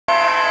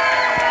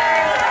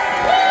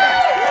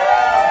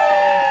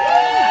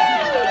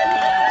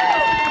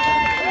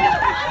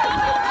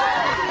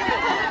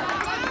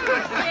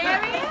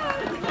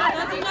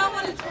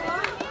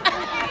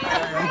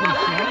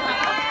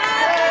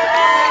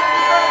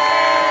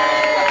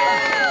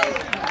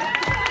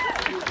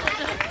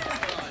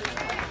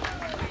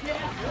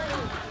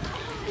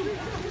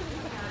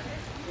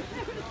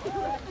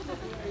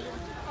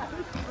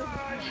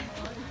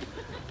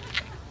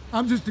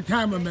I'm just the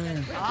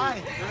cameraman.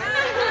 Hi.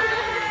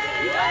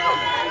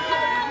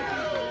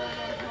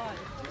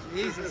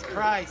 Jesus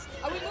Christ.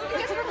 Are we moving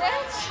this for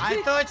Rich?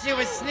 I thought you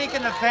were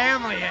sneaking the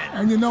family in.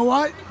 And you know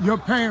what? You're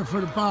paying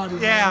for the body.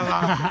 Yeah,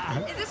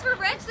 well. Is this for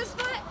Rich, this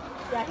spot?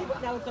 Yeah,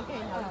 no, it's okay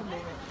now.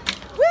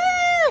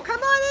 Woo!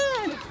 Come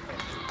on in!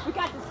 We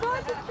got the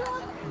sausage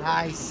truck.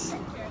 Nice.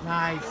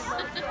 Nice.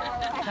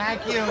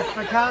 Thank you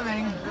for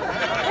coming.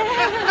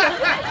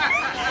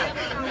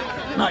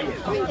 Not yet.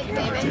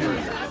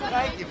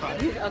 Thank you,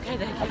 buddy. Okay,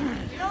 thank you.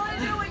 No, I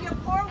know what your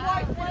poor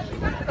wife was.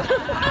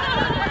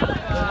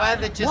 The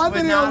weather just Why would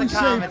do they not always say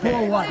accommodate.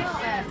 poor wife?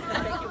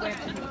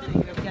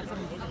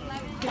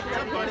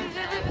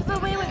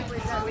 Wait.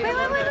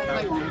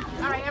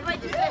 All right, everybody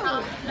just sit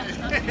down.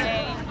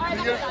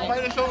 You're gonna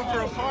invite us over for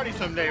a party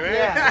someday, right?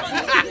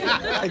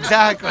 Yeah.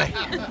 Exactly.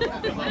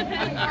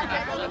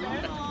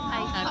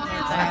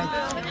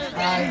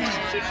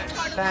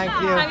 Thank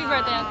you. Happy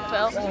birthday, Uncle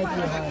Phil.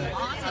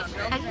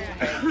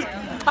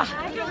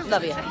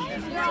 Love you.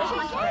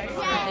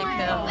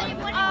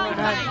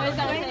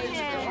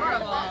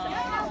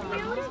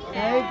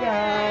 Hey,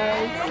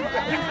 guys.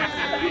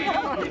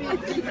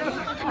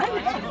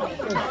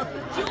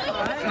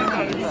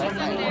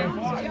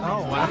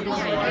 Oh, wow.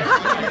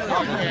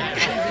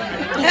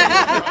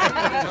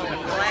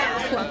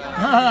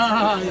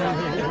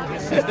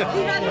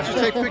 Did you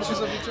take pictures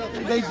of each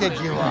other? They did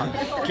you up.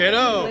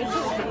 Kiddo!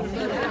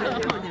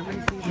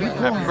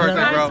 Happy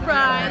birthday, bro.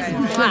 Surprise.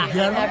 You said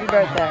ghetto? Happy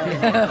birthday.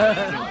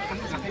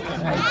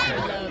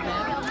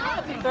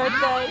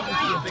 Birthday.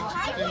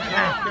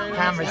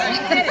 Cameras.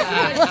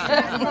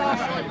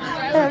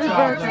 Happy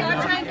birthday.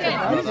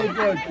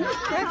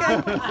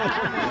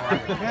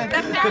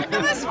 The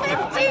fabulous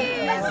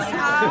 50s.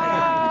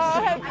 Oh,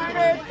 happy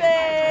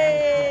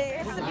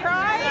birthday.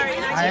 Surprise.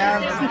 I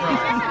am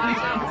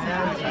surprised.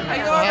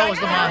 How was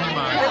the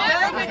mahi-mahi?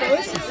 It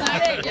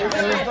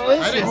was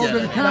delicious. Over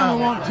the camera,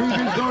 want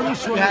TVs go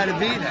this You way. had to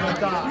be there.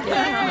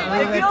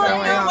 If you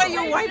only knew where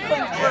your wife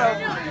went through.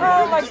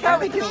 Oh my God,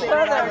 we can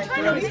show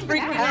them. He's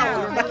freaking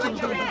out.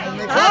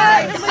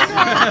 Hi.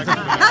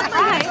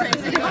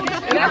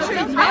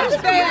 Not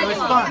as bad. It was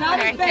fun. Not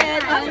as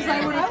bad as I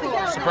would have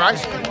thought.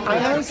 Surprise? I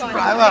am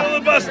surprised. Well,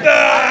 Filibuster!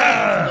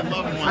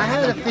 I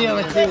had a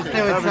feeling she was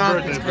doing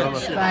something.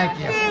 Thank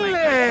you. I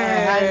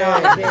had no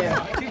idea.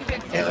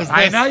 It was this,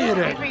 I know you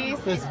did.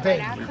 this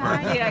big.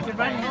 I could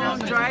run home,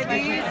 drive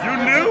these. You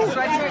knew?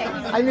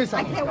 I knew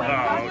something was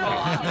going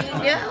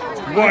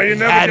on. Why, you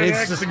never That get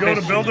is asked to go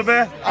to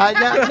Build-A-Bear? No,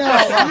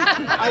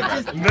 I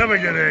just Never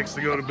get asked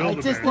to go to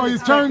Build-A-Bear. Well, you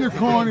turn the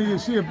corner, you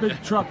see a big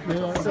truck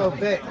there. so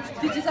big.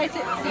 Did you say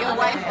see your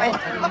wife?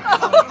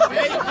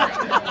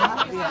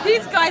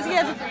 These guys, he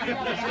hasn't.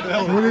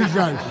 Who are these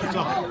guys?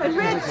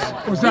 Rich.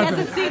 Was He that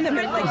hasn't the, seen them.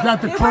 is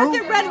that the They crew?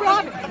 worked at Red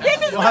Robin. This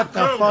is What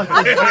the fuck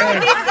I'm is sorry,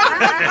 this?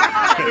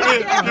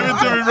 Give it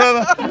to me,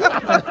 brother.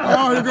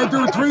 Oh, you're going to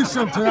do a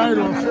threesome tonight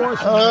or a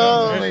foursome.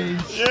 Holy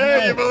shit.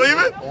 Yeah, you believe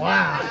it?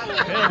 Wow.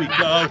 There we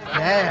go.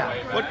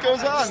 Damn. What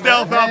goes on?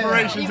 Stealth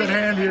operations at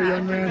hand here,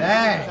 young man.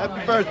 Damn.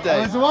 Happy I birthday.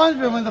 was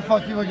wondering when the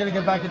fuck you were going to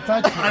get back in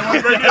touch with me.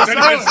 Radio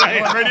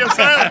silent. Radio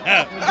silent.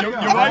 Your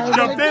wife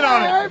jumped in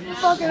on it. I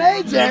fucking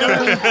hate you.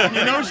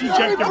 You know she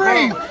checked your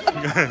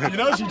phone. You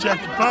know she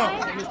checked your phone.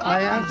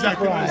 I am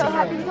surprised.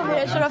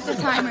 I shut off the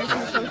timer. She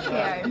was so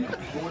scared.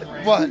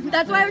 What?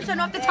 That's why I was shutting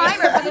off the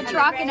timer for the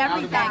truck and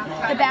everything.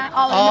 The back,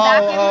 all in the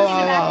back.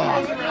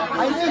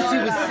 I knew she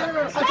was.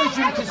 I thought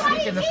she was just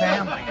sneaking the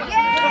family. I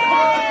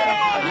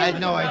had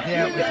no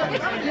idea it was her.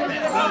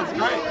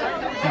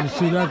 Did you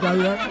see that guy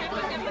yet?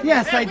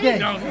 Yes, I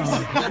did.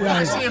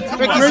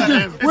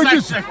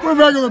 We're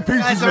regular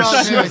pieces Guys are all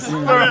of shit. serious.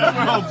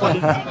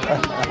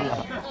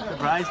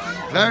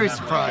 Very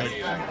surprised.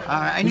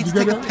 I need to you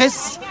take get a it?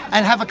 piss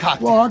and have a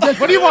cocktail. Well, I'll get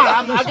What do you want?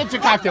 I'll get you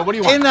a cocktail. What do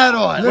you want? In that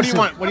order. What do you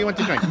want? What do you want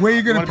to drink? Where are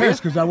you going Want to a beer? piss?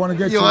 Because I want to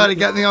get You you. want to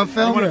get me on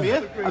film? want a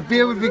beer? A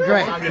beer would be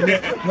great.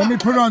 Let me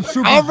put on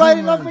super. All right,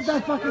 Zoom enough lens. with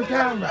that fucking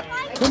camera.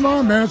 Come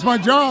on, man. It's my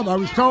job. I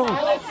was told.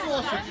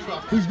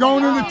 He's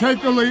going in to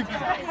take the leak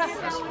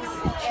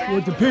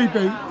with the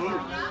pee-pee.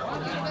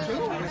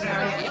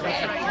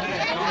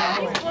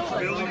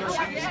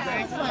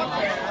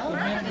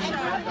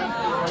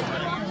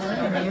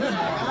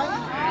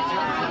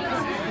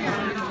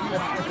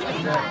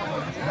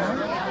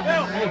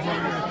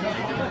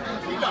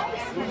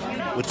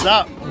 What's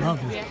up?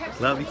 Love you.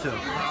 Love you too.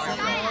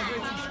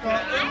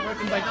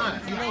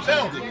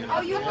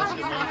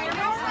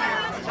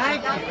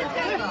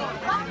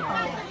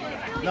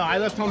 No, I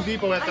left Home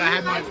Depot after I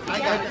had my.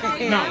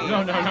 No.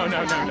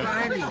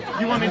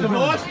 You want me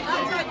divorced?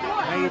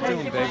 How you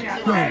doing, baby?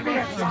 Good.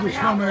 I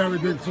just want to have a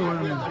good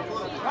food.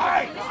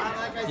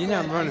 You're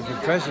not running for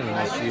president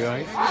this year,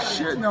 right?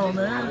 Shit, no,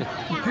 man.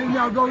 You can't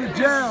now go to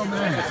jail,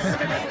 man.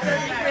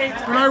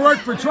 But I work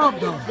for Trump,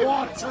 though.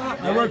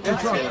 I work for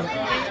Trump.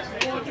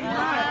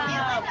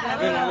 It's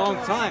been a long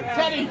time. I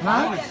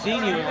haven't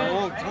seen you in a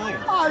long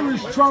time. I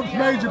was Trump's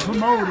major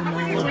promoter,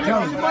 man. I'm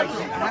telling you. I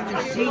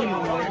haven't seen you in a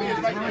long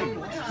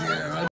time.